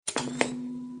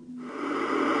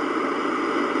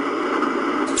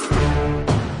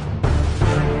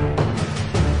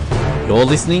You're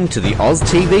listening to the Oz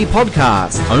TV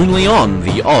podcast, only on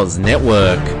the Oz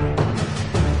Network.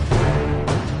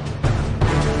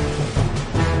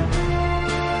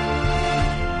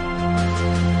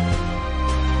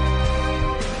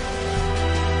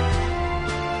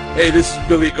 Hey, this is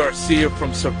Billy Garcia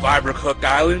from Survivor Cook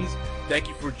Islands. Thank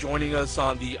you for joining us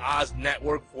on the Oz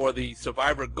Network for the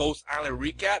Survivor Ghost Island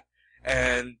recap.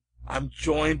 And I'm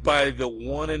joined by the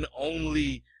one and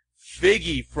only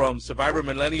Figgy from Survivor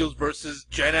Millennials versus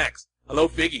Gen X. Hello,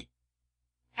 Figgy.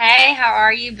 Hey, how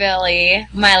are you, Billy?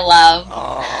 My love.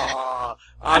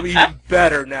 I'm even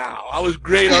better now. I was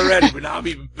great already, but now I'm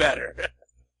even better.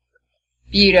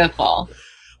 Beautiful.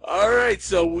 All right,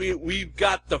 so we've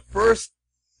got the first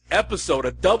episode,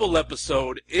 a double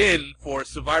episode in for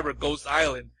Survivor Ghost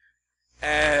Island.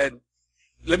 And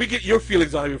let me get your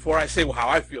feelings on it before I say how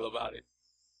I feel about it.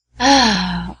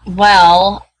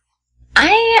 Well,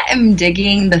 I am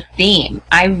digging the theme.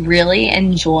 I really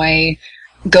enjoy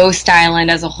Ghost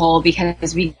Island as a whole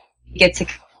because we get to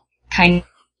kind of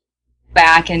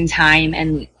back in time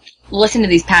and listen to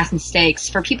these past mistakes.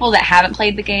 For people that haven't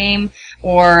played the game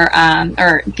or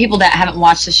people that haven't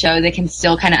watched the show, they can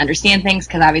still kind of understand things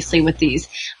because obviously with these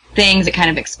things, it kind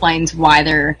of explains why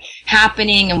they're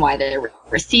happening and why they're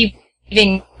receiving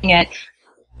it.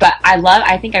 But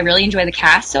I think I really enjoy the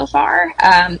cast so far.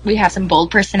 We have some bold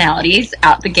personalities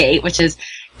out the gate, which is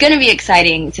going to be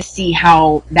exciting to see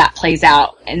how that plays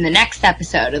out in the next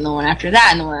episode and the one after that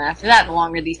and the one after that, the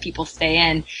longer these people stay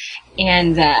in.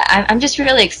 And I'm just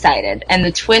really excited. And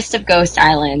the twist of Ghost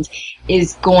Island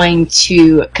is going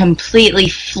to completely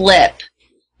flip,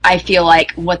 I feel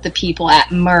like, what the people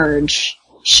at Merge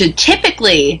should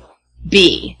typically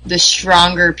be. The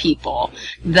stronger people.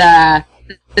 The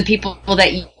people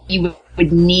that you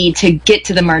would need to get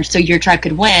to the Merge so your tribe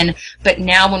could win. But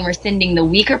now when we're sending the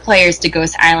weaker players to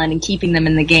Ghost Island and keeping them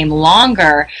in the game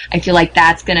longer, I feel like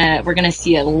we're gonna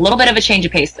see a little bit of a change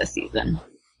of pace this season.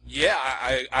 Yeah,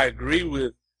 I agree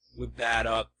with that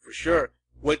for sure.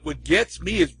 What gets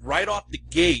me is right off the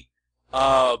gate,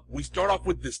 we start off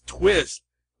with this twist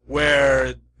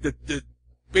where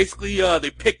basically they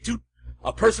pick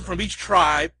a person from each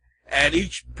tribe. And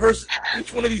each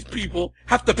one of these people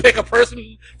have to pick a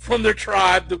person from their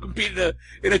tribe to compete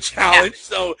in a challenge. Yeah.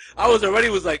 So I was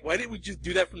like, why didn't we just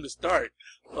do that from the start?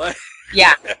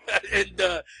 Yeah.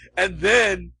 And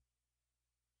then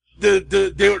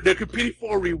they're competing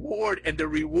for a reward, and the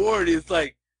reward is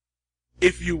like,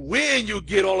 if you win, you'll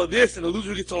get all of this, and the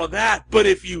loser gets all of that. But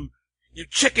if you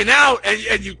chicken out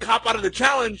and you cop out of the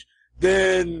challenge,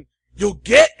 then you'll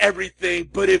get everything,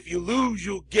 but if you lose,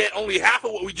 you'll get only half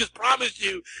of what we just promised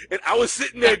you. And I was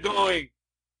sitting there going,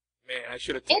 man, I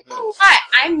should have taken this. It's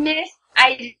a lot.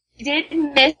 I did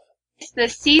miss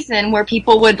this season where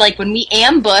people would, like, when we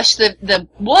ambush the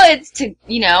woods to,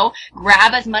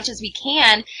 grab as much as we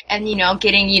can and,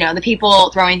 getting, the people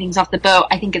throwing things off the boat.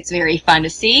 I think it's very fun to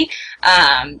see.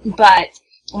 But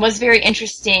it was very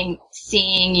interesting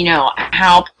seeing,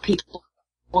 how people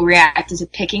reacted to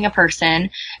picking a person,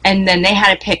 and then they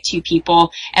had to pick two people,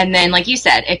 and then, like you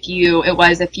said, if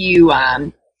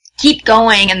you keep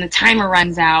going and the timer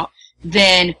runs out,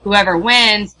 then whoever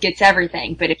wins gets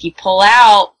everything. But if you pull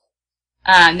out,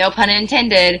 no pun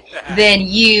intended, then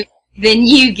you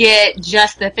get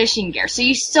just the fishing gear. So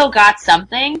you still got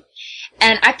something.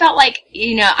 And I felt like,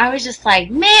 I was just like,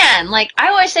 man, like,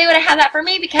 I wish they would have had that for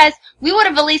me because we would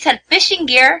have at least had fishing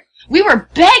gear. We were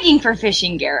begging for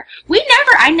fishing gear.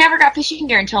 I never got fishing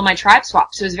gear until my tribe swap,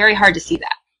 so it was very hard to see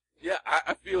that. Yeah,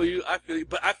 I feel you,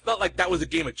 but I felt like that was a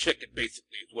game of chicken,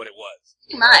 basically, is what it was.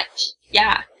 Pretty much.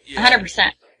 Yeah.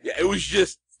 100%. Yeah, it was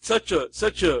just such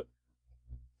a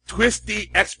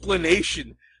twisty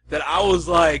explanation that I was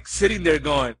like sitting there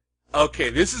going, okay,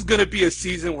 this is gonna be a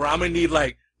season where I'm gonna need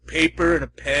like paper and a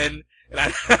pen, and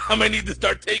I'm gonna need to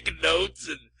start taking notes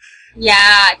and.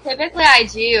 Yeah, typically I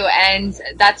do, and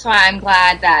that's why I'm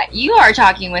glad that you are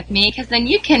talking with me, because then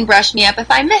you can brush me up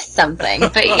if I miss something.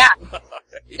 But yeah,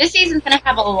 this season's going to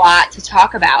have a lot to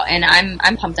talk about, and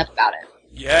I'm pumped up about it.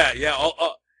 Yeah.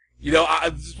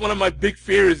 This is one of my big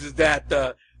fears is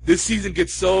that this season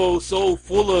gets so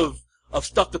full of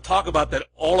stuff to talk about that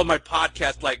all of my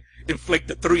podcasts, like, inflict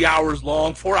the 3 hours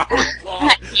long, 4 hours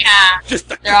long. Yeah. Just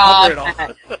to cover it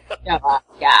all.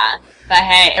 Yeah. But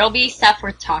hey, it'll be stuff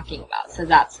worth talking about, so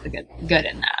that's the good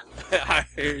in that. I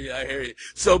hear you.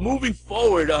 So moving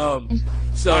forward,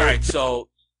 alright, so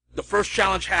the first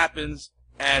challenge happens,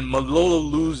 and Malolo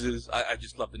loses. I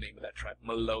just love the name of that tribe,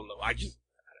 Malolo. I don't know.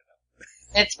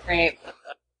 It's great.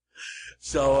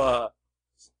 So,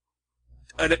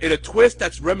 in a twist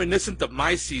that's reminiscent of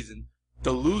my season,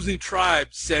 the losing tribe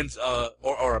sends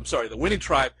the winning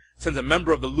tribe sends a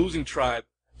member of the losing tribe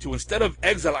to, instead of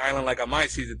Exile Island like on my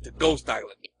season, to Ghost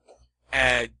Island.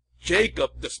 And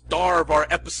Jacob, the star of our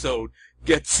episode,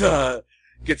 gets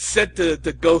sent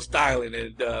to Ghost Island,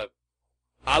 and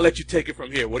I'll let you take it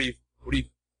from here. What do you?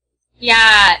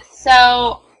 Yeah,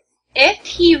 so if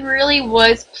he really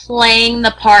was playing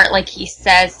the part like he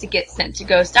says to get sent to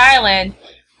Ghost Island,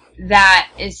 that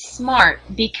is smart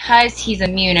because he's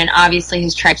immune and obviously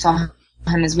his tribe saw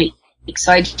him as weak.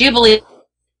 So I do believe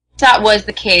that was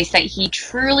the case, that he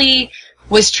truly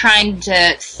was trying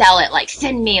to sell it, like,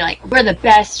 send me, like, we're the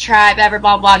best tribe ever,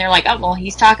 blah, blah. And they're like, oh, well,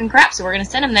 he's talking crap, so we're going to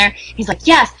send him there. He's like,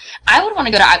 yes, I would want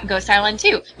to go to Ghost Island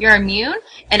too. You're immune,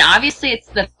 and obviously it's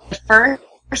the first,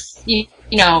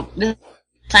 this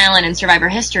island in Survivor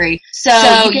history. So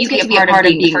you get to be a part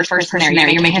of being the first person there.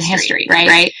 You're making history,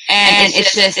 right? And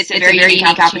it's a very unique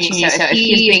opportunity. So if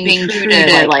he's being true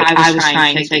to, like, I was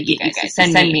trying to get you guys to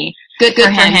send me, good for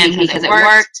him because it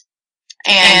worked,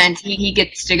 and he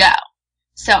gets to go.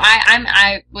 So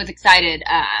I was excited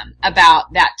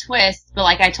about that twist, but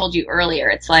like I told you earlier,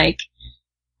 it's like,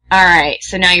 all right,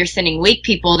 so now you're sending weak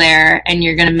people there, and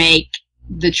you're going to make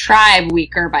the tribe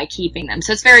weaker by keeping them.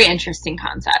 So it's a very interesting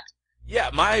concept. Yeah,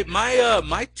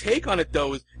 my take on it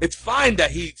though is it's fine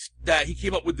that he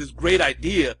came up with this great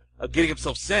idea of getting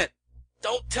himself sent.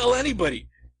 Don't tell anybody.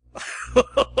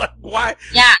 Why?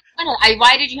 Yeah,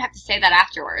 why did you have to say that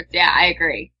afterwards? Yeah, I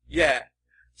agree. Yeah.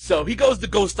 So he goes to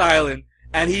Ghost Island,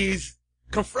 and he's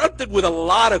confronted with a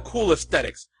lot of cool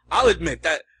aesthetics. I'll admit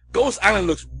that Ghost Island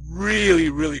looks really,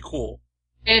 really cool.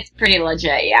 It's pretty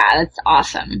legit, yeah. That's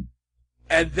awesome.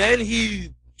 And then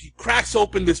he cracks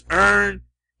open this urn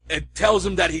and tells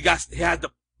him that he had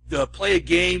to play a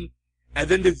game, and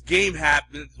then this game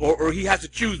happens, or he has to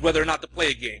choose whether or not to play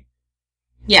a game.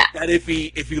 Yeah. That if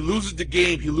he loses the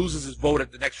game, he loses his vote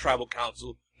at the next tribal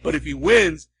council. But if he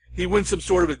wins some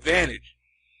sort of advantage.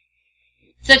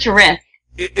 Such a risk.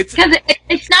 It's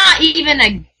not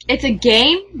even it's a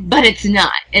game, but it's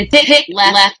not. It's pick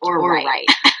left or right.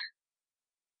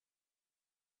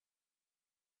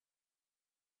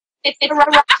 It's a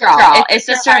rock draw. It's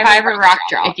a Survivor rock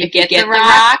draw. If you get the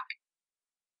rock,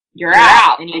 you're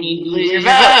out, and you lose your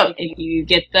vote. If you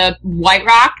get the white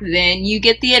rock, then you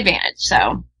get the advantage.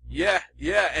 So yeah,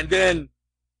 and then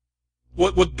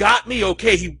what got me?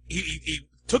 Okay, he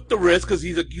took the risk because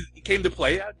he came to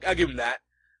play. I'll give him that.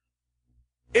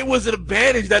 It was an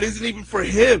advantage that isn't even for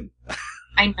him.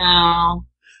 I know.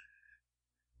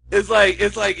 It's like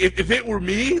if it were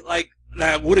me, like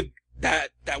that would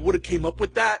have came up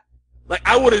with that. Like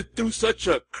I would have threw such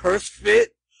a curse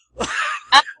fit.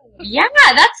 Yeah,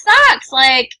 that sucks.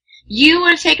 Like you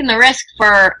would have taken the risk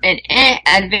for an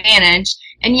advantage,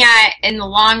 and yeah, in the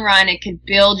long run, it could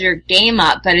build your game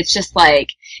up. But it's just like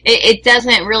it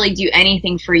doesn't really do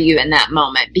anything for you in that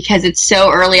moment because it's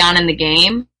so early on in the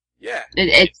game. Yeah.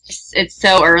 It's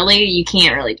so early, you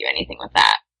can't really do anything with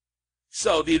that.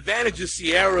 So the advantage is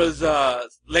Sierra's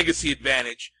legacy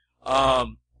advantage.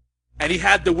 And he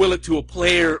had to will it to a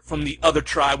player from the other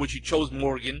tribe, which he chose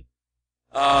Morgan.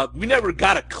 We never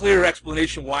got a clear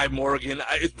explanation why Morgan.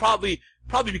 It's probably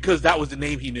because that was the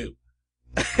name he knew.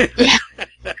 Yeah.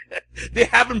 They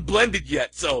haven't blended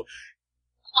yet, so.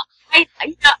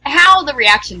 How the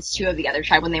reactions to of the other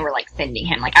tribe when they were like sending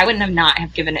him, like I wouldn't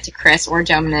have given it to Chris or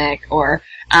Dominic or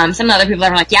some of the other people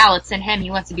that were like, yeah, let's send him.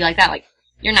 He wants to be like that. Like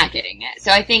you're not getting it.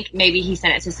 So I think maybe he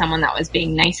sent it to someone that was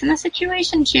being nice in the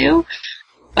situation too.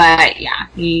 But yeah,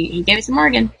 he gave it to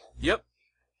Morgan. Yep.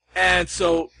 And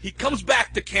so he comes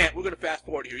back to camp. We're gonna fast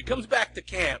forward here. He comes back to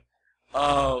camp,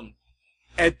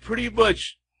 and pretty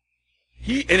much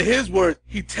in his words,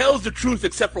 he tells the truth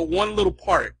except for one little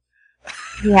part.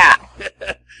 Yeah.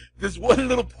 This one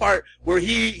little part where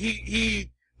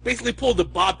he basically pulled a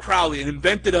Bob Crowley and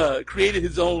created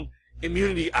his own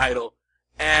immunity idol.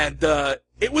 And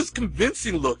it was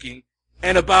convincing looking.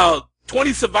 And about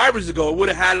 20 survivors ago, it would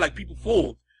have had like people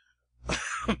fooled.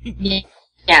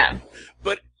 Yeah.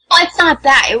 But it's not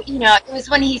that. It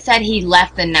was when he said he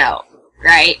left the note,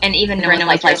 right? And even when it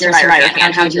was like there's Survivor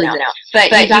fans, how would you leave the note?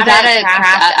 But you gotta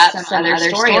craft up some other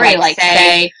story, like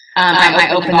say,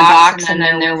 I opened the box and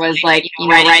then there was like,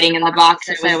 writing in the box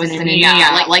that said it was an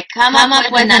email. Like come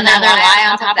up with another lie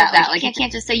on top of that. Like you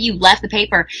can't just say you left the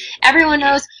paper. Everyone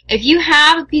knows if you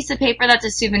have a piece of paper that's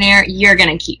a souvenir, you're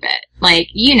gonna keep it. Like,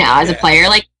 as a player,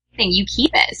 like, you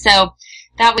keep it. So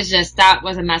that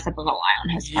was a mess up of a lie on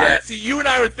his part. Yeah, see, you and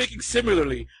I were thinking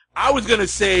similarly. I was gonna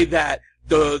say that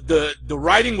the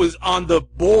writing was on the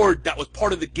board that was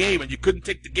part of the game and you couldn't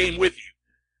take the game with you.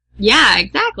 Yeah,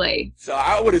 exactly. So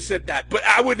I would have said that, but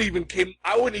I wouldn't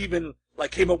even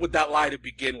like came up with that lie to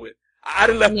begin with. I'd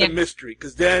have left the mystery,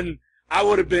 because then I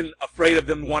would have been afraid of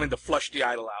them wanting to flush the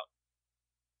idol out.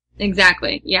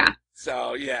 Exactly. Yeah.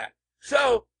 So yeah.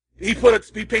 So he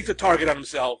paints a target on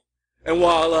himself, and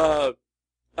while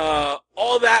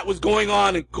all that was going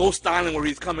on in Ghost Island,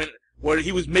 where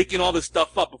he was making all this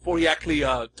stuff up before he actually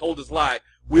told his lie,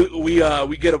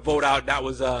 we get a vote out. And that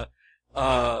was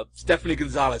Stephanie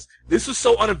Gonzalez. This was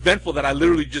so uneventful that I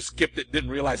literally just skipped it.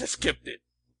 Didn't realize I skipped it.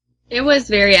 It was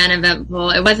very uneventful.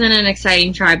 It wasn't an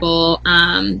exciting tribal.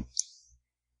 I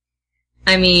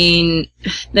mean,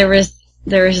 there was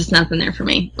just nothing there for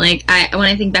me. Like, when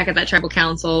I think back at that tribal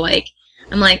council, like,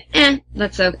 I'm like,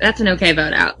 that's an okay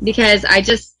vote out, because I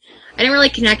didn't really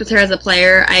connect with her as a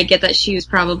player. I get that she was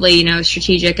probably,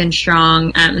 strategic and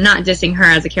strong. I'm not dissing her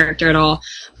as a character at all,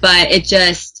 but it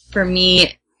just, for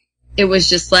me, it was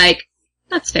just like,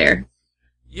 that's fair.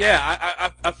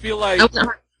 Yeah, I feel like,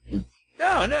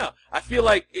 no, I feel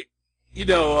like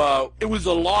it was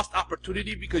a lost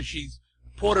opportunity, because she's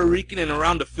Puerto Rican, and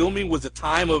around the filming was a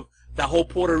time of that whole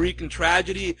Puerto Rican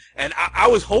tragedy, and I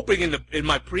was hoping in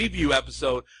my preview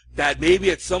episode that maybe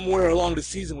at somewhere along the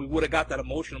season we would have got that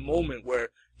emotional moment where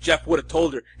Jeff would have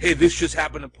told her, hey, this just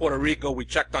happened in Puerto Rico, we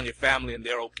checked on your family and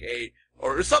they're okay,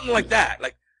 or something like that.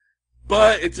 Like,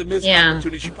 but it's a missed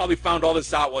opportunity. She probably found all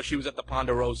this out while she was at the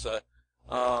Ponderosa.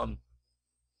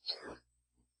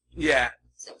 Yeah.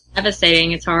 It's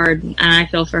devastating. It's hard, and I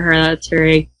feel for her. That's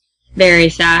very, very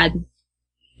sad.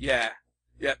 Yeah.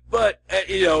 Yeah, but,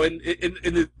 in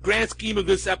the grand scheme of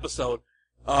this episode,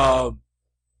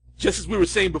 just as we were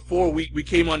saying before we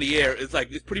came on the air, it's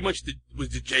pretty much was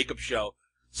the Jacob show.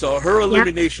 So her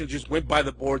elimination just went by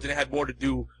the boards, and it had more to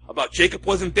do about Jacob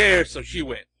wasn't there, so she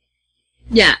went.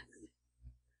 Yeah.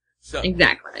 So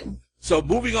exactly. So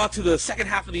moving on to the second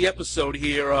half of the episode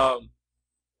here, a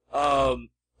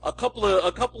couple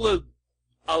of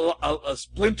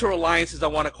splinter alliances, I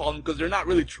want to call them, because they're not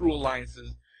really true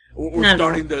alliances. We're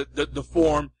starting to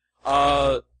form.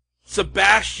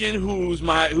 Sebastian, who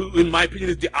in my opinion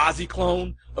is the Ozzy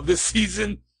clone of this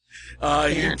season.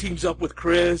 He teams up with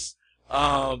Chris,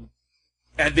 and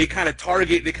they kind of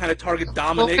target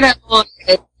Dominic.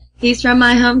 He's from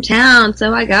my hometown,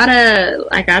 so I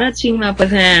gotta team up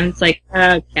with him. It's like,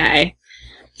 okay,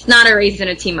 it's not a reason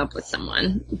to team up with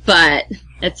someone, but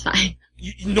it's fine.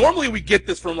 Normally we get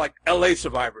this from like LA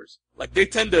survivors. Like, they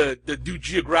tend to do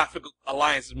geographic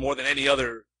alliances more than any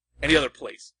other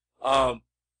place.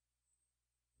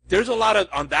 There's a lot of,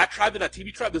 on that tribe, in that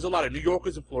TV tribe, there's a lot of New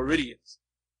Yorkers and Floridians.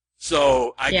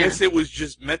 So I guess it was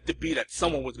just meant to be that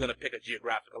someone was going to pick a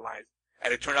geographic alliance,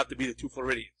 and it turned out to be the two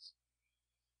Floridians.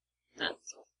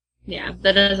 That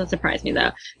doesn't surprise me,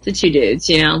 though. The two dudes,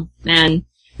 and then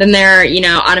they're,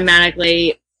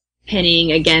 automatically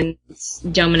pinning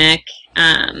against Dominic,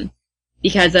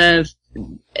 because of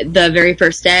the very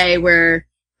first day where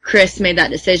Chris made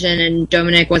that decision and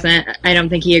Dominic I don't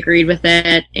think he agreed with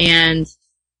it, and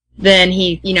then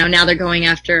now they're going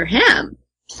after him.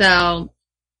 So,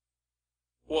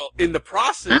 well, in the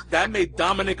process, that made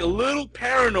Dominic a little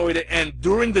paranoid, and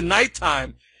during the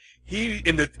nighttime,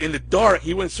 in the dark,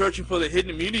 he went searching for the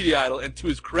hidden immunity idol, and to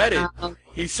his credit,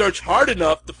 he searched hard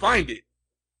enough to find it.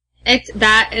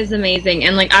 That is amazing,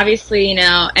 and obviously,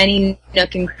 any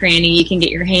nook and cranny you can get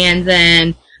your hands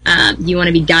in, you want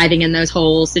to be diving in those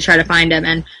holes to try to find him,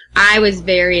 and I was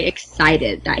very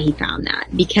excited that he found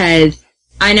that, because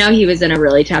I know he was in a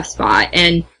really tough spot,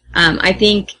 and I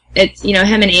think it's,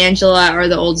 him and Angela are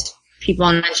the oldest people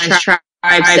on this tribe,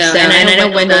 and I know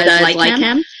Wendell does like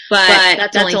him, but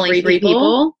that's only three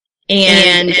people.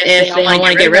 And if they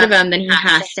want to get rid of him, then he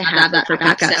has to have that for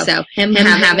backup. So him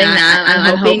having that,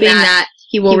 I'm hoping that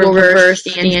he will reverse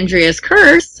Andrea's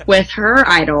curse with her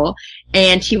idol,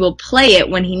 and he will play it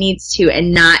when he needs to,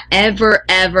 and not ever,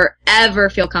 ever, ever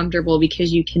feel comfortable,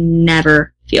 because you can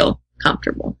never feel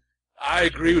comfortable. I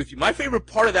agree with you. My favorite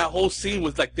part of that whole scene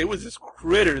was there was this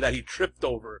critter that he tripped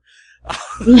over.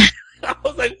 I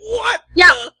was like, what?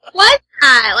 Yeah, what's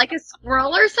that? Like a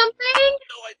squirrel or something?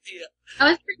 No idea. That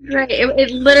was pretty great.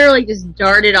 It literally just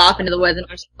darted off into the woods, and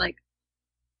I was just like,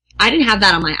 I didn't have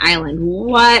that on my island.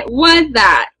 What was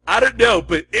that? I don't know,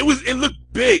 but it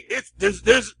looked big. There's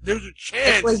a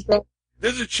chance. It was big.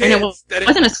 There's a chance that it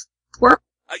wasn't a squirrel.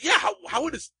 Yeah, how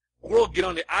would a squirrel get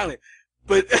on the island?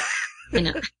 But I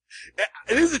know.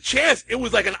 There's a chance it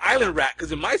was like an island rat,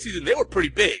 because in my season they were pretty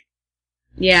big.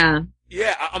 Yeah.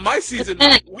 Yeah, on my season,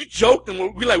 we joked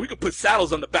and we could put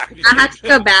saddles on the back of these I have to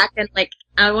go back and,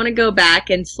 I want to go back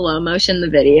and slow motion the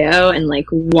video and,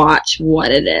 watch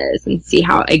what it is and see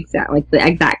how the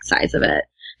exact size of it.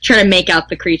 try to make out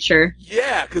the creature.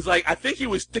 Yeah, because, like, I think he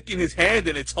was sticking his hand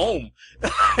in its home.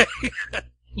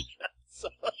 So.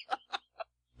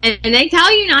 And they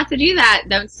tell you not to do that.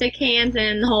 Don't stick hands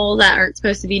in holes that aren't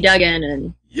supposed to be dug in.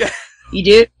 And yeah. You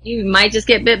do, you might just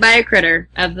get bit by a critter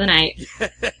of the night.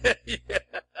 Yeah.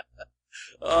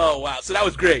 Oh, wow. So that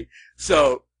was great.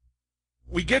 So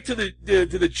we get to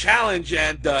the challenge,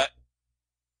 and the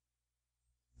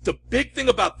big thing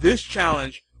about this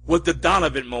challenge was the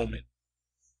Donovan moment,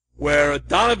 where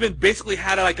Donovan basically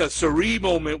had like a surreal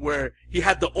moment where he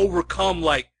had to overcome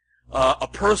like a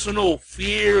personal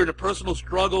fear and a personal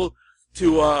struggle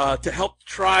to help the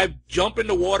tribe jump in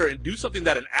the water and do something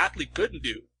that an athlete couldn't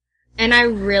do. And I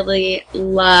really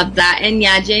love that. And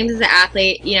yeah, James is an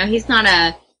athlete. You know, he's not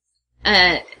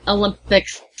a Olympic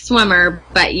swimmer,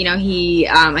 but you know, he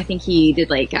I think he did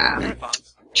like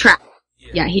track.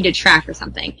 Yeah, he did track or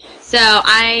something. So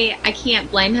I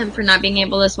can't blame him for not being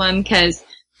able to swim, because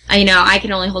you know, I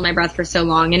can only hold my breath for so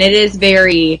long, and it is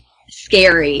very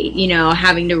scary, you know,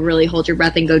 having to really hold your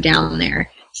breath and go down there.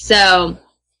 So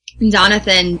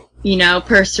Jonathan, you know,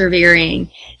 persevering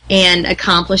and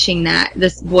accomplishing that,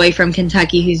 this boy from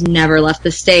Kentucky who's never left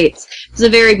the States, it was a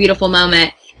very beautiful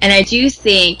moment. And I do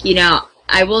think, you know,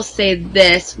 I will say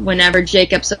this, whenever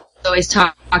Jacob's always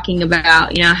talking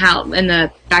about, you know, how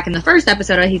back in the first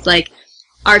episode, he's like,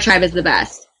 our tribe is the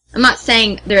best. I'm not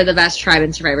saying they're the best tribe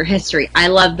in Survivor history. I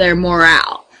love their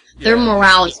morale. Yeah. Their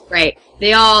morale is great.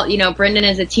 They all, you know, Brendan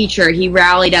is a teacher. He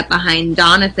rallied up behind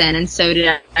Jonathan, and so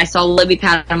did I. Saw Libby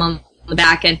pat him on the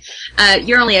back, and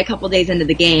you're only a couple days into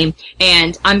the game,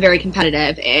 and I'm very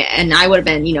competitive, and I would have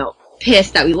been, you know,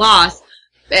 pissed that we lost,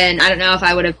 and I don't know if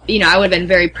I would have, you know, I would have been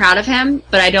very proud of him,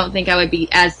 but I don't think I would be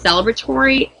as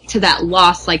celebratory to that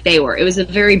loss like they were. It was a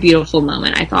very beautiful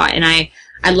moment, I thought, and I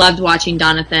loved watching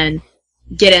Jonathan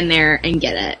get in there and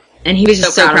get it, and he was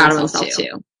just so proud of himself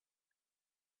too.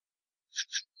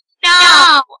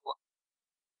 No!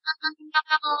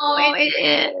 No,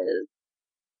 it is.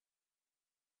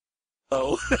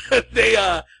 Oh,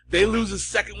 they lose a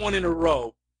second one in a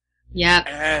row. Yep.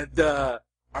 And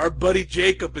our buddy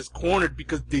Jacob is cornered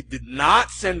because they did not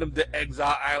send him to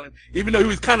Exile Island, even though he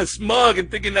was kind of smug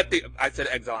and thinking that I said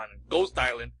Exile Island, Ghost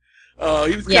Island.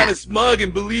 He was kind of smug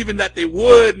and believing that they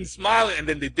would and smiling, and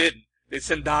then they didn't. They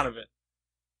sent Donovan.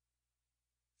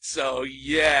 So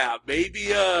yeah,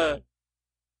 maybe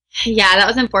yeah, that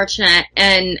was unfortunate.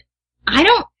 And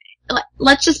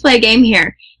let's just play a game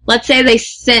here. Let's say they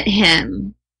sent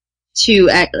him to,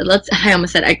 I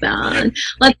almost said Exile.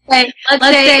 Let's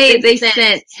say they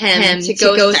sent him to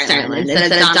Ghost Island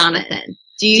instead of Jonathan.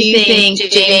 Do you think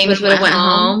James would have went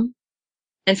home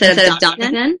instead of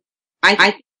Jonathan?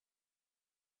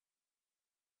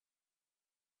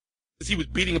 He was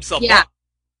beating himself up. up.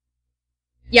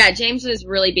 Yeah, James was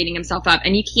really beating himself up,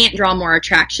 and you can't draw more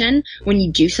attraction when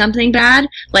you do something bad.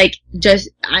 Like,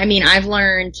 I've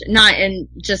learned, not in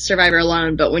just Survivor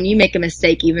alone, but when you make a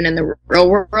mistake, even in the real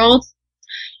world,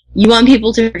 you want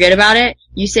people to forget about it,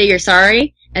 you say you're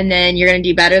sorry, and then you're gonna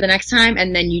do better the next time,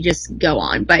 and then you just go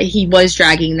on. But he was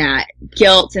dragging that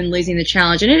guilt and losing the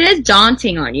challenge, and it is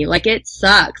daunting on you. Like, it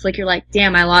sucks. Like, you're like,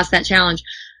 damn, I lost that challenge.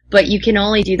 But you can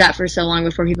only do that for so long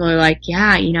before people are like,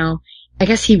 yeah, you know, I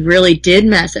guess he really did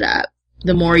mess it up,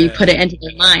 the more you put it into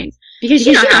their minds. Because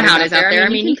you know how it is out there. I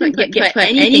mean, you can put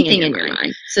anything in your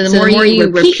mind. So the more you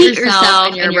repeat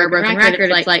yourself and your broken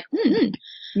record, it's like,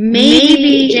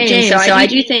 maybe James. So I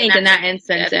do think in that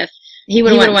instance, if he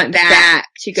would have went back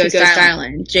to Ghost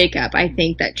Island, Jacob, I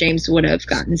think that James would have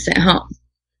gotten sent home.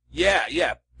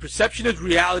 Yeah. Perception is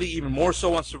reality, even more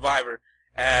so on Survivor.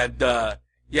 And,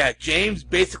 James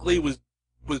basically was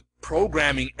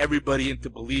programming everybody into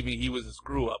believing he was a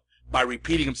screw-up by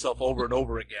repeating himself over and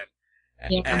over again.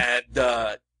 Yeah.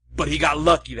 And, but he got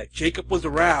lucky that Jacob was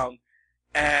around,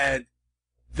 and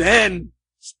then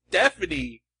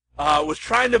Stephanie,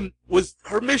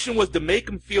 her mission was to make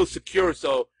him feel secure,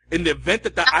 so in the event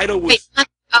that the idol was...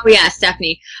 Oh yeah,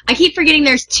 Stephanie. I keep forgetting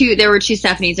there were two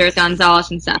Stephanies. There's Gonzalez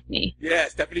and Stephanie. Yeah,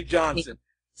 Stephanie Johnson.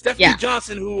 Stephanie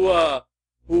Johnson, who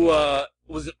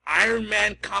was an Iron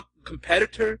Man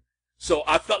competitor, so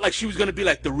I felt like she was going to be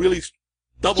like the really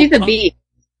double-tongued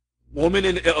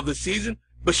woman of the season,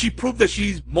 but she proved that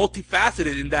she's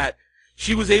multifaceted in that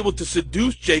she was able to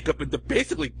seduce Jacob into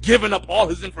basically giving up all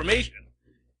his information.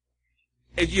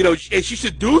 And, you know, and she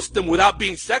seduced him without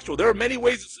being sexual. There are many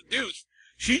ways to seduce.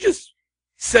 She just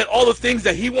said all the things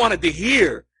that he wanted to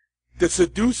hear to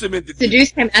seduce him into...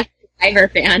 Seduce him as a Survivor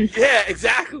fan. Yeah,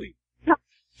 exactly.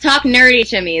 Talk nerdy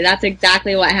to me. That's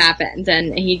exactly what happened.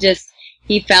 And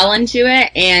he fell into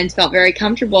it and felt very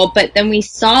comfortable. But then we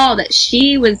saw that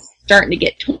she was starting to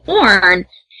get torn,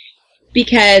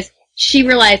 because she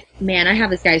realized, man, I have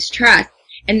this guy's trust.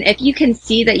 And if you can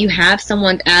see that you have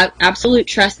someone's absolute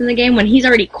trust in the game when he's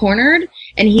already cornered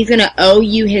and he's going to owe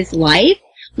you his life,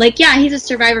 like, yeah, he's a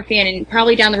Survivor fan and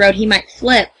probably down the road he might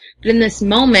flip. But in this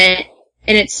moment,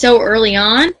 and it's so early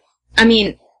on, I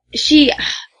mean, she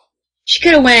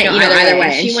could have went, either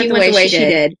way. And she went the way she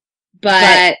did.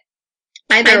 But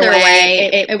either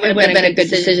way, it would have been a good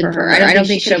decision for her. I don't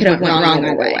think she could have went wrong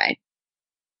either way.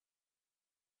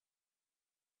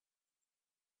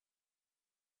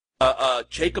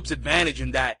 Jacob's advantage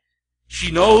in that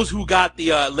she knows who got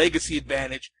the legacy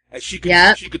advantage, and she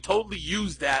could totally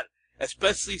use that,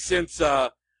 especially since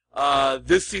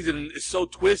this season is so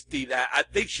twisty that I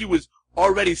think she was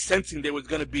already sensing there was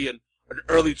going to be an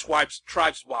early tribe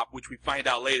swap, which we find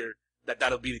out later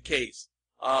that'll be the case.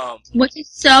 Which is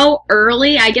so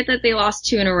early. I get that they lost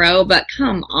 2 in a row, but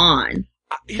come on.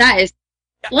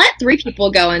 Let 3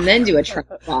 people go and then do a tribe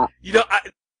swap.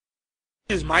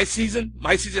 Is my season.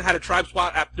 My season had a tribe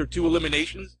swap after 2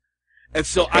 eliminations, and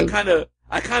so I kind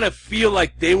of feel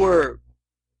like this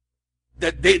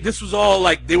was all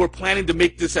like they were planning to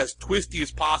make this as twisty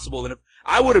as possible. And if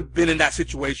I would have been in that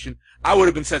situation, I would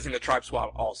have been sensing a tribe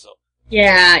swap also.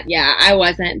 Yeah, I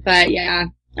wasn't, but yeah,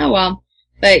 oh well,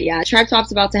 but yeah, tribe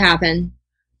swap's about to happen.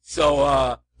 So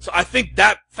I think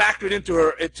that factored into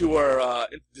her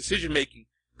decision making,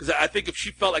 because I think if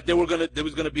she felt like there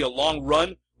was gonna be a long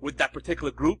run with that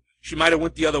particular group, she might have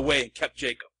went the other way and kept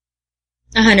Jacob.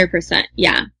 100%,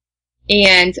 yeah.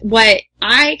 And what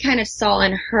I kind of saw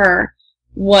in her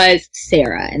was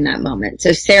Sarah in that moment.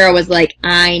 So Sarah was like,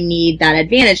 I need that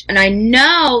advantage. And I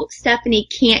know Stephanie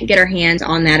can't get her hands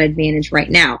on that advantage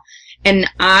right now. And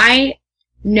I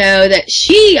know that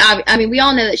we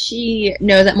all know that she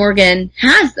knows that Morgan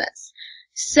has this.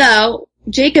 So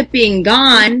Jacob being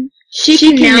gone, she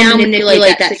can now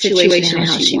manipulate that situation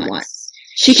how she wants.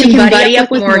 She can buddy up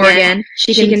with Morgan.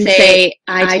 She can say,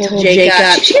 I told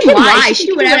Jacob. She can lie. She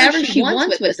can do whatever she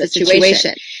wants with the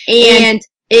situation. And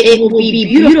it will be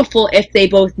beautiful if they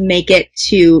both make it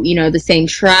to, the same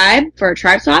tribe for a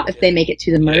tribe swap, if they make it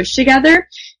to the merge together.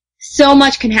 So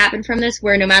much can happen from this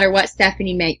where no matter what,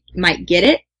 Stephanie might get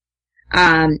it.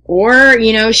 Or,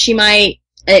 she might,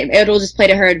 it'll just play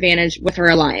to her advantage with her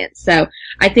alliance. So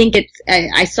I think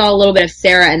I saw a little bit of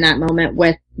Sarah in that moment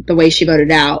with the way she voted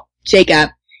out Jacob,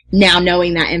 now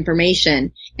knowing that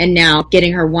information and now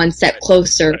getting her one step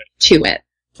closer to it.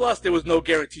 Plus, there was no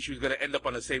guarantee she was going to end up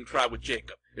on the same tribe with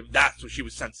Jacob, if that's what she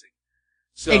was sensing.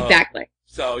 So, exactly.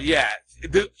 So, yeah,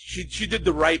 she did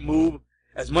the right move.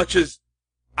 As much as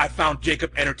I found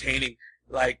Jacob entertaining,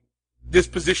 like, this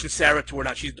positions Sarah to where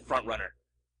now she's the front runner.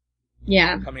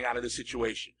 Yeah. Coming out of this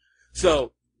situation.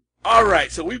 So,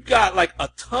 alright, so we've got, like, a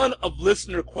ton of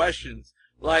listener questions.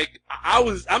 Like,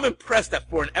 I'm impressed that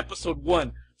for an episode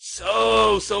 1,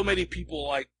 so many people,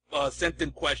 like, sent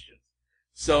in questions.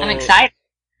 So. I'm excited.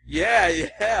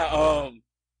 Yeah.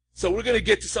 So we're gonna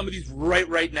get to some of these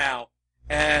right now.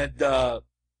 And,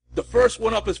 the first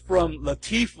one up is from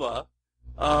Latifa.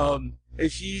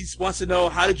 And she wants to know,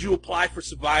 how did you apply for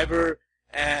Survivor?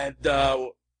 And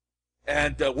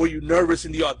were you nervous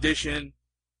in the audition?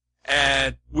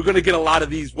 And we're going to get a lot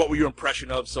of these, what were your impression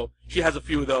of? So she has a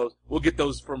few of those. We'll get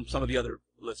those from some of the other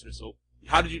listeners. So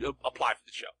how did you apply for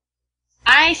the show?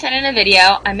 I sent in a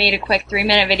video. I made a quick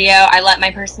 3-minute video. I let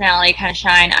my personality kind of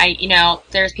shine.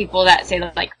 There's people that say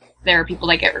that, like, there are people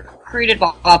that get recruited,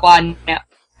 blah, blah, blah. No,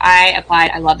 I applied.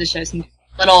 I love the show since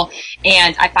little,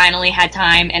 and I finally had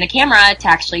time and a camera to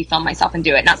actually film myself and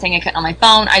do it. Not saying I couldn't on my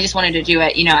phone. I just wanted to do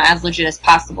it, as legit as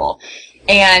possible.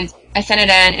 And I sent it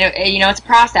in. It's a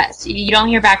process. You don't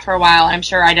hear back for a while, and I'm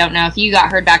sure, I don't know if you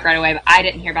got heard back right away, but I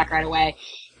didn't hear back right away.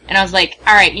 And I was like,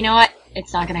 all right, you know what?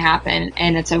 It's not going to happen,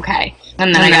 and it's okay.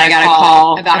 And then I got a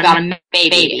call about a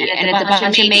maybe. And it's a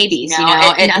bunch of maybes,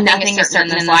 nothing is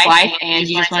certain in this life, and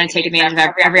you just want to take advantage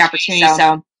of every opportunity.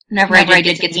 So whenever I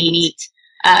did get to meet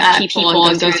people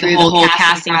and go through the whole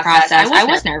casting process, I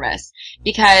was nervous.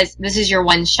 Because this is your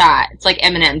one shot. It's like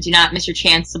Eminem. Do not miss your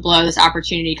chance to blow. This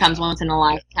opportunity comes once in a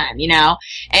lifetime,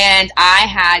 And I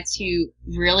had to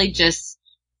really just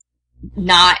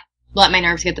not let my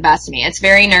nerves get the best of me. It's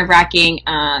very nerve-wracking,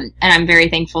 and I'm very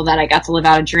thankful that I got to live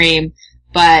out a dream.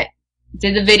 But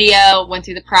did the video, went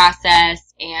through the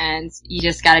process, and you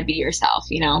just gotta be yourself,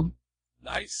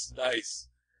 Nice.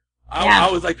 I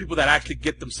always like people that actually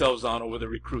get themselves on over the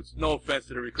recruits. No offense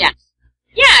to the recruits.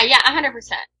 Yeah, 100%.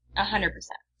 100%.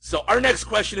 So our next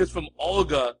question is from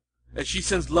Olga, and she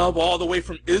sends love all the way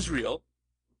from Israel.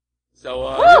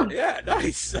 So, yeah,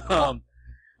 nice.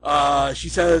 She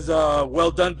says,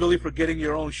 well done, Billy, for getting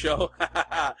your own show.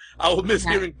 I will miss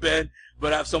hearing Ben,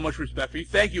 but I have so much respect for you.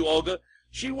 Thank you, Olga.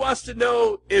 She wants to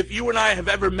know if you and I have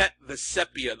ever met the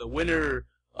Sepia, the winner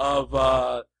of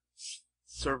the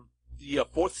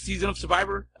fourth season of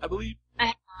Survivor, I believe. I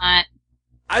have not.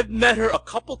 I've met her a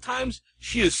couple times.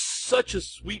 She is such a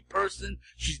sweet person.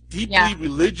 She's deeply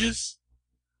religious,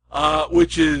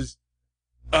 which is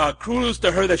kudos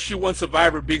to her that she won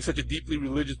Survivor being such a deeply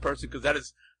religious person,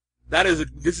 because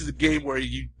this is a game where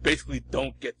you basically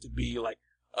don't get to be like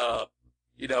an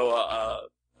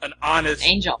honest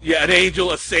angel. Yeah, an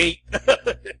angel, a saint.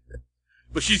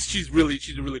 But she's a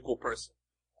really cool person.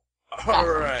 All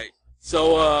right.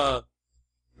 So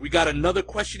we got another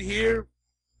question here.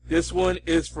 This one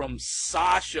is from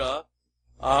Sasha.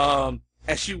 And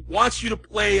she wants you to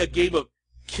play a game of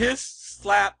kiss,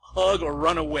 slap, hug, or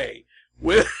run away.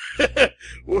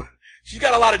 She's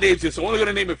got a lot of names here, so we're only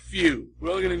going to name a few.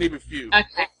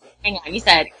 Okay. Hang on. You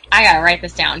said, I got to write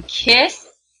this down. Kiss,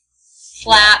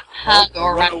 slap, hug,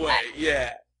 or run away.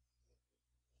 Yeah.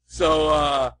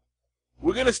 So,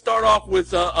 we're going to start off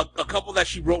with a couple that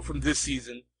she wrote from this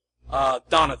season.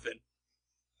 Donathan.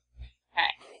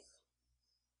 Okay.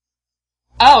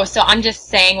 Oh, so I'm just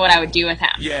saying what I would do with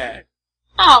him. Yeah.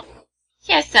 Oh,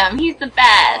 kiss him. He's the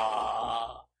best.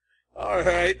 All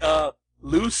right.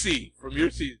 Lucy from your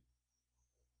season.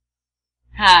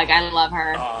 Hug. I love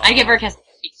her. I give her a kiss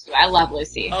too. I love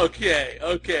Lucy.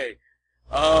 Okay.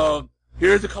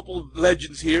 Here's a couple of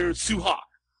legends here. Suhawk.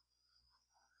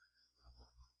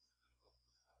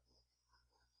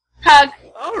 Hug.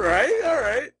 All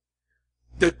right.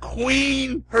 The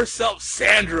queen herself,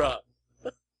 Sandra.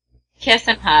 Kiss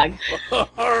and hug. All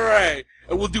right.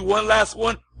 And we'll do one last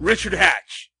one. Richard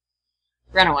Hatch.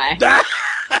 Run away. All right.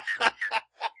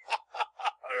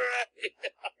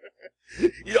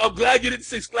 I'm glad you didn't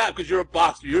say slap because you're a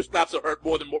boxer. Your slaps will hurt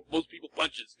more than most people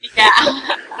punches. Yeah.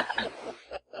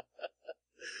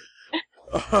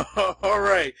 All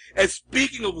right. And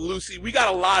speaking of Lucy, we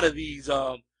got a lot of these.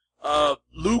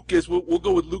 Lucas, we'll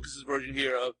go with Lucas's version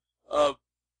here of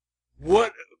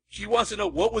what she wants to know.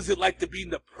 What was it like to be in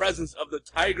the presence of the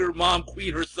Tiger Mom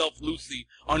Queen herself, Lucy,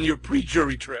 on your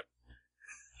pre-jury trip?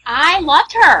 I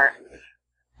loved her.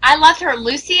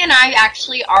 Lucy and I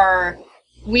actually I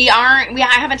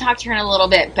haven't talked to her in a little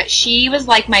bit, but she was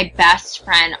like my best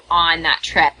friend on that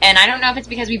trip. And I don't know if it's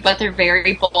because we both are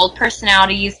very bold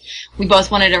personalities. We both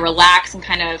wanted to relax and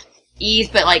kind of ease,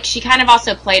 but like she kind of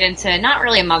also played into not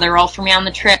really a mother role for me on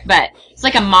the trip, but it's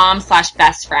like a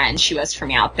mom/best friend she was for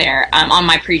me out there on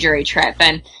my pre-jury trip.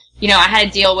 And I had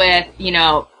to deal with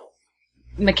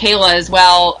Michaela as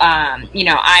well.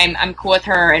 I'm cool with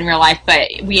her in real life, but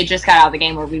we had just got out of the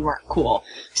game where we weren't cool,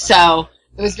 so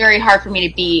it was very hard for me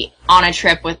to be on a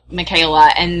trip with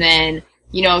Michaela. And then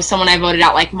someone I voted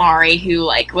out like Mari,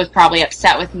 who was probably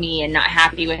upset with me and not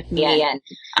happy with me. And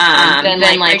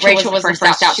then Rachel was the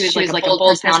first out. She was like a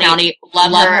bold personality.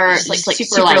 Love her.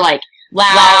 Super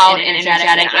loud and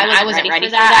energetic. I wasn't ready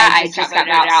for that. I just got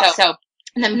out. So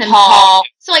and then Paul.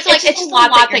 So it's just a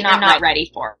lot that you're not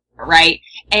ready for, right?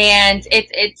 And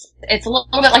it's a little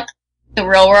bit like the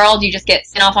real world. You just get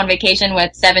sent off on vacation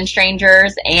with 7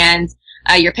 strangers, and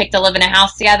you're picked to live in a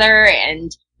house together.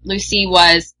 And Lucy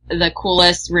was the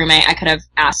coolest roommate I could have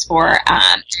asked for.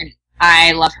 And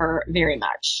I love her very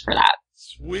much for that.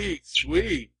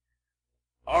 Sweet.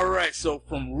 All right, so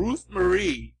from Ruth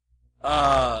Marie,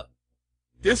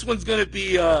 this one's gonna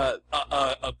be a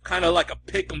kind of like a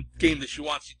pick'em game that she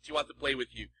wants to play with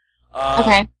you.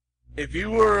 Okay. If you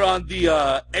were on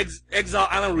the Exile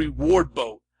Island reward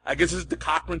boat, I guess this is the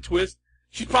Cochrane twist.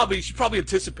 She's probably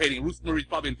anticipating. Ruth Marie's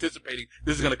probably anticipating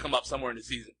this is gonna come up somewhere in the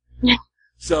season. Yeah.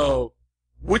 So,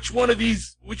 which one of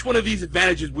these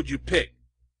advantages would you pick?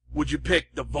 Would you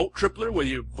pick the vote tripler, where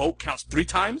your vote counts 3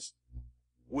 times?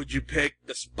 Would you pick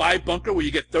the spy bunker, where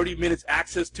you get 30 minutes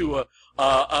access to an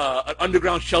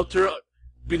underground shelter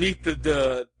beneath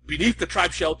the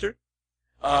tribe shelter?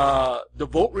 The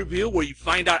vote reveal, where you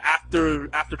find out after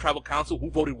tribal council who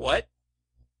voted what?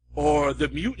 Or the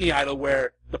mutiny idol,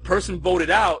 where the person voted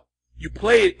out, you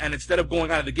play it, and instead of going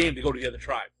out of the game, they go to the other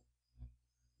tribe.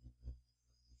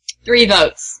 3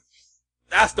 votes.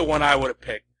 That's the one I would have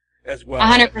picked as well.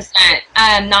 100%.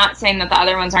 I'm not saying that the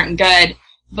other ones aren't good,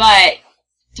 but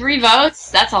 3 votes,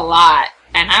 that's a lot.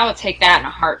 And I will take that in a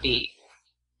heartbeat.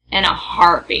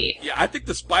 Yeah, I think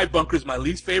the spy bunker is my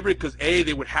least favorite because A,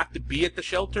 they would have to be at the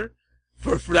shelter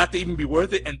for that to even be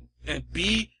worth it, and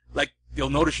B, they'll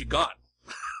notice you're gone.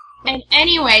 And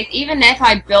anyways, even if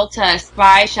I built a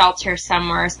spy shelter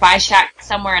somewhere, spy shack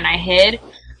somewhere, and I hid,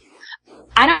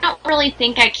 I don't really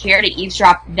think I care to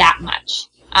eavesdrop that much.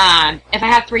 if I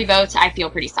have 3 votes, I feel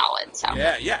pretty solid. So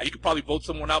yeah, you could probably vote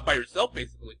someone out by yourself,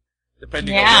 basically,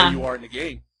 depending on where you are in the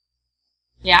game.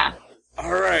 Yeah.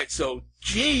 All right, so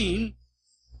Gene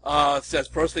says,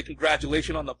 firstly,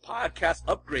 congratulations on the podcast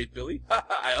upgrade, Billy.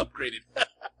 I upgraded.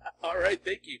 All right,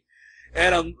 thank you.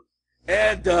 And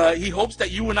he hopes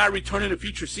that you and I return in a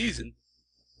future season.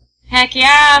 Heck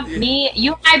yeah, me,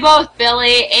 you and I both,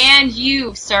 Billy, and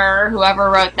you, sir, whoever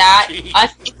wrote that.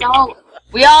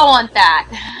 We all want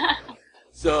that.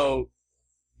 So,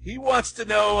 he wants to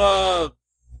know,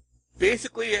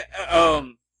 basically,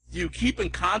 do you keep in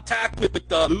contact with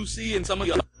Lucy and some of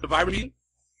the Survivor meetings?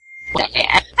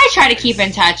 I try to keep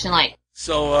in touch and like.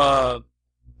 So,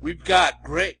 we've got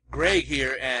Greg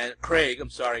here, and Craig, I'm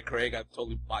sorry, Craig, I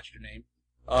totally botched your name.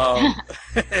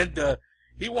 And,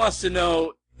 he wants to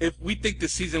know if we think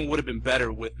this season would have been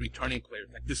better with returning players,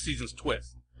 like this season's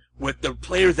twist, with the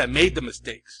players that made the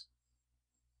mistakes.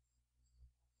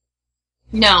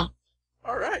 No.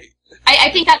 All right.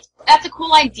 I think that's a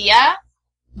cool idea,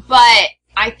 but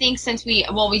I think since we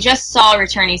just saw a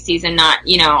returning season, not,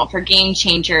 for game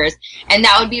changers, and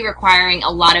that would be requiring a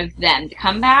lot of them to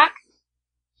come back.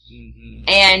 Mm-hmm.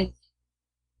 And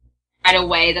right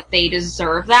away that they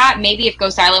deserve that. Maybe if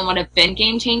Ghost Island would have been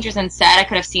game changers instead, I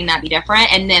could have seen that be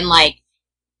different. And then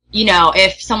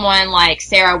if someone like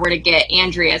Sarah were to get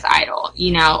Andrea's idol,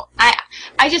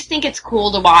 I just think it's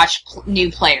cool to watch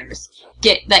new players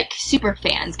get, super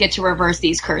fans get to reverse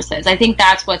these curses. I think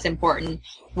that's what's important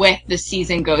with the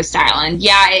season Ghost Island.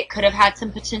 Yeah, it could have had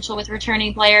some potential with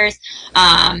returning players,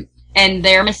 and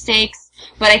their mistakes,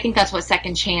 but I think that's what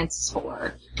second chance is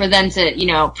for them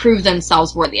to, prove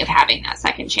themselves worthy of having that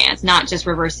second chance, not just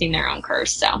reversing their own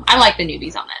curse. So I like the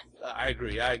newbies on it. I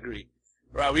agree.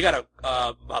 Right, we got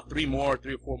about 3 or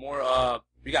 4 more.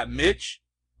 We got Mitch.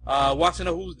 Wants to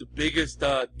know who's the biggest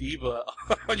diva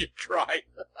on your tribe.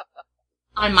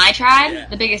 On my tribe, yeah.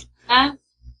 The biggest diva?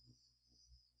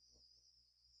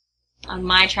 On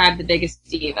my tribe, the biggest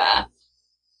diva.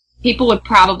 People would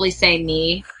probably say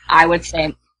me. I would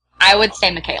say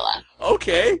Michaela.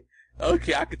 Okay,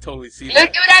 I could totally see that. It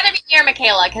would either be me or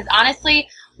Michaela, because honestly,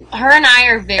 her and I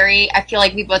are I feel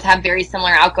like we both have very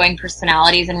similar outgoing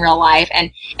personalities in real life,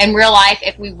 and in real life,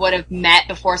 if we would have met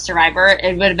before Survivor,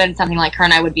 it would have been something like her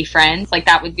and I would be friends. Like,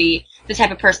 that would be the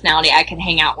type of personality I could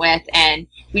hang out with, and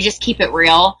we just keep it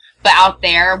real. But out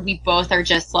there, we both are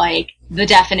just, the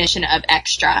definition of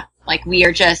extra. We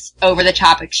are just over the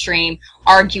top extreme,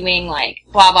 arguing,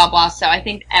 blah, blah, blah. So I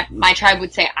think my tribe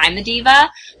would say I'm the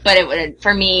diva, but it would,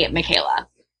 for me, Michaela.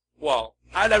 Well,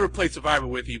 I never played Survivor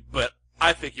with you, but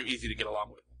I think you're easy to get along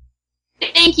with.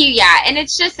 Thank you, yeah. And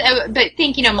it's just, but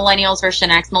think, Millennials versus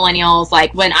Gen X. Millennials,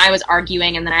 when I was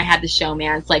arguing and then I had the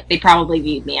showmance, they probably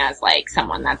viewed me as,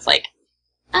 someone that's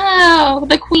oh,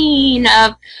 the queen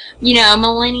of,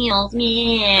 Millennials,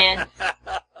 man.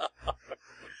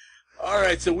 All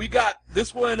right, so we got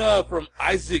this one from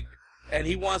Isaac, and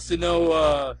he wants to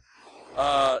know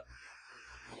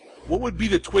what would be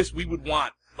the twist we would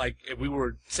want, if we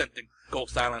were sent to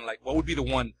Ghost Island. What would be the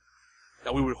one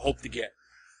that we would hope to get?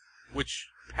 Which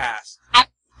passed?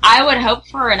 I would hope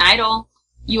for an idol.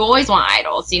 You always want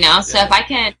idols, Yeah. So if I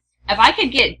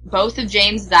could get both of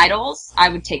James's idols, I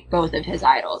would take both of his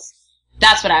idols.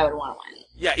 That's what I would want to win.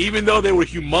 Yeah, even though they were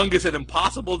humongous and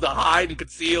impossible to hide and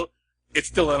conceal, it's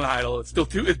still an idol. It's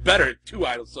better, 2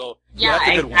 idols. So yeah, that's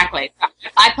a good exactly. One.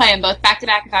 I'd play them both back to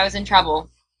back if I was in trouble.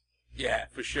 Yeah,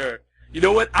 for sure. You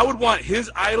know what? I would want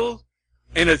his idol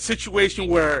in a situation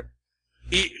where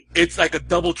it's like a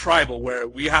double tribal, where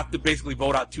we have to basically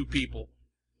vote out 2 people.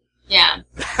 Yeah.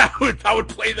 I would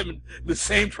play them in the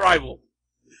same tribal.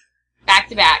 Back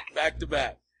to back. Back to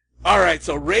back. All right.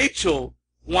 So Rachel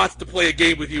wants to play a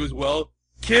game with you as well.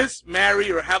 Kiss,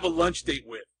 marry, or have a lunch date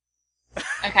with.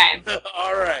 Okay.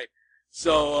 All right.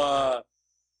 So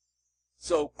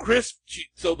Chris.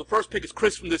 So the first pick is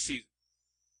Chris from this season.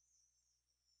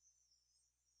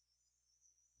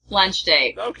 Lunch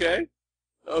date. Okay.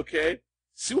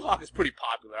 Suhawk is pretty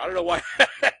popular. I don't know why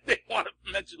they want to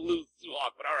mention lose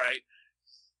Suhawk, but all right.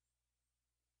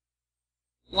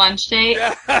 Lunch date.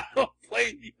 Yeah, I don't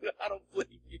blame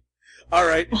you. All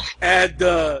right, and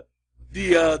the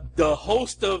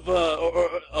host of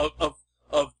the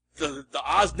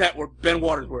Oz Network, Ben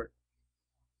Watersworth.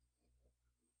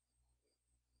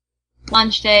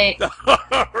 Lunch date.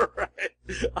 All right,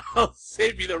 I'll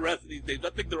save you the rest of these days. I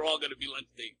think they're all going to be lunch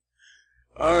dates.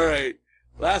 All right,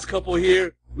 last couple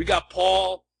here. We got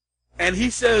Paul, and he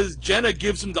says Jenna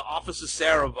gives him the Officer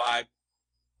Sarah vibe,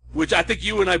 which I think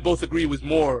you and I both agree was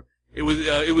more. It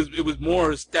was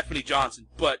more Stephanie Johnson,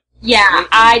 but Yeah,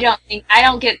 I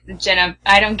don't get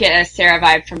a Sarah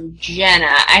vibe from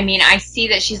Jenna. I mean, I see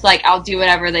that she's like, I'll do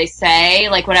whatever they say,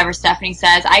 like whatever Stephanie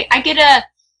says. I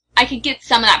could get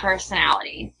some of that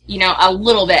personality, a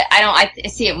little bit. I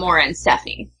see it more in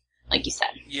Stephanie, like you said.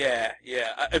 Yeah.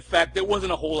 In fact, there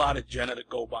wasn't a whole lot of Jenna to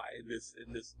go by in this.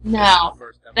 No,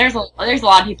 first episode. there's a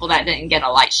lot of people that didn't get a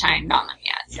light shined on them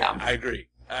yet. So. Yeah, I agree.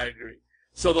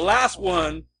 So the last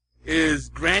one is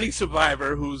Granny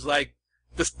Survivor, who's like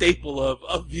the staple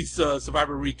of these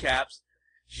Survivor recaps.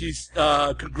 She's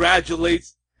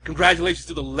congratulations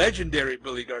to the legendary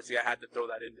Billy Garcia. I had to throw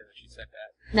that in there. She said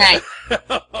that. Nice.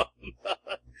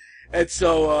 And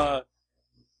so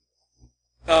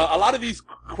a lot of these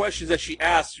questions that she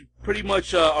asked pretty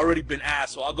much already been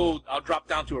asked. So I'll drop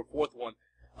down to her fourth one.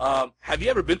 Have you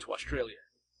ever been to Australia?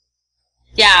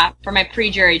 Yeah, for my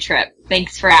pre-jury trip.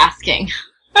 Thanks for asking.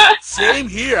 Same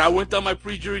here. I went on my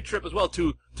pre-jury trip as well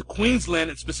to Queensland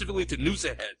and specifically to Noosa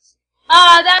Heads.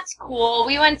 Oh, that's cool.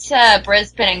 We went to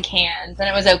Brisbane and Cairns, and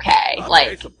it was okay.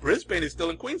 Okay, so Brisbane is still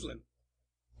in Queensland.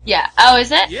 Yeah. Oh,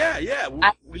 is it? Yeah.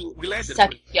 We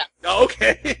landed. Yeah. Oh,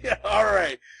 okay. All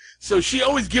right. So she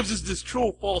always gives us this true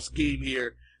or false game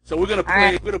here. So we're gonna play.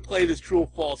 Right. We're gonna play this true or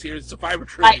false here. It's Survivor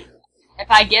trivia. If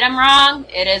I get them wrong,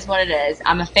 it is what it is.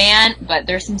 I'm a fan, but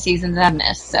there's some seasons I've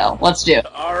missed, so let's do it.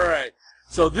 All right.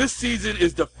 So this season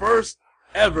is the first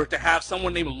ever to have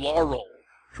someone named Laurel.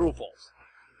 True or false?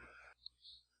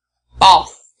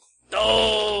 False.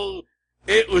 Oh,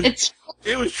 it was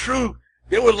true.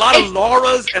 There were a lot of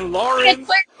Lauras and Laurens.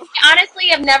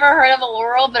 Honestly, I've never heard of a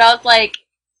Laurel, but I was like,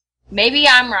 maybe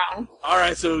I'm wrong. All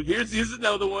right, so here's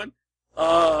another one.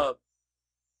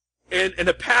 In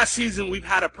the past season, we've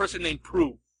had a person named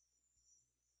Prue.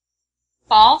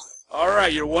 False. All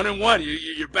right, you're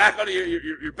 1-1. You're back on.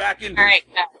 You're back in. All right.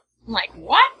 I'm like,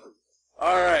 what?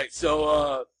 All right,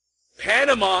 so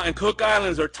Panama and Cook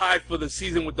Islands are tied for the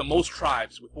season with the most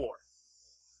tribes with 4.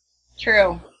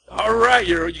 True. All right,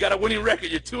 you got a winning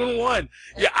record. You're 2-1.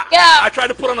 Yeah. I tried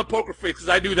to put on a poker face because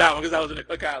I knew that one because I was in the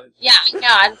Cook Islands. Yeah, no,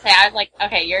 I was like,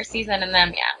 okay, your season and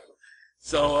them, yeah.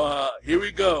 So here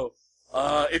we go.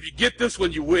 If you get this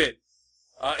one, you win.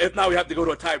 If not, we have to go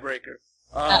to a tiebreaker.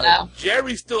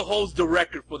 Jerry still holds the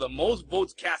record for the most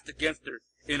votes cast against her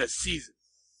in a season.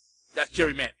 That's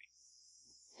Jerry Manfield.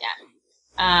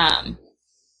 Yeah.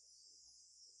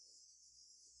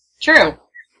 True.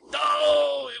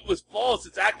 No, it was false.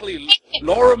 It's actually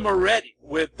Laura Moretti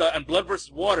with and Blood vs.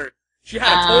 Water. She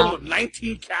had a total of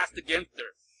 19 cast against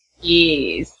her.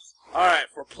 Jeez. All right,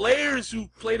 for players who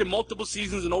played in multiple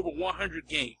seasons and over 100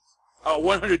 games,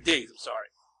 100 days, I'm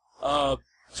sorry.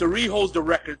 Sari holds the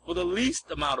record for the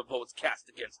least amount of votes cast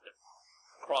against her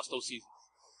across those seasons.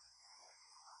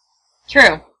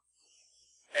 True.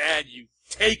 And you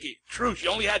take it. True, she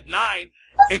only had 9,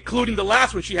 including the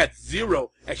last one. She had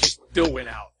 0, and she still went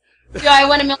out. Do I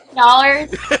win $1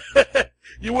 million?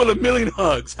 You win 1 million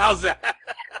hugs. How's that?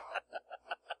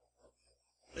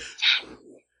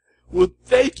 Well,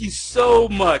 thank you so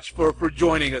much for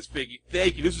joining us, Figgy.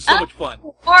 Thank you. This was so much fun.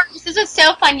 Of course. This was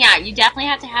so fun. Yeah, you definitely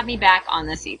have to have me back on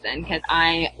this season because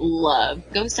I love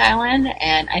Ghost Island,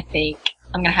 and I think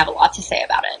I'm going to have a lot to say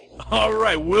about it. All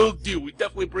right, will do. We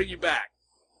definitely bring you back.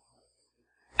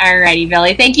 Alrighty,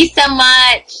 Billy. Thank you so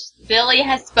much. Billy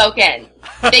has spoken.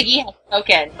 Figgy has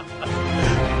spoken.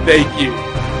 Thank you.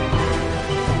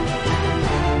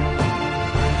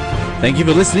 Thank you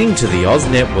for listening to the Oz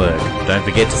Network. Don't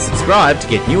forget to subscribe to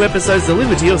get new episodes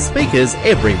delivered to your speakers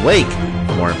every week.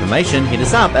 For more information, hit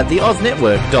us up at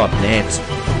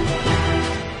theoznetwork.net.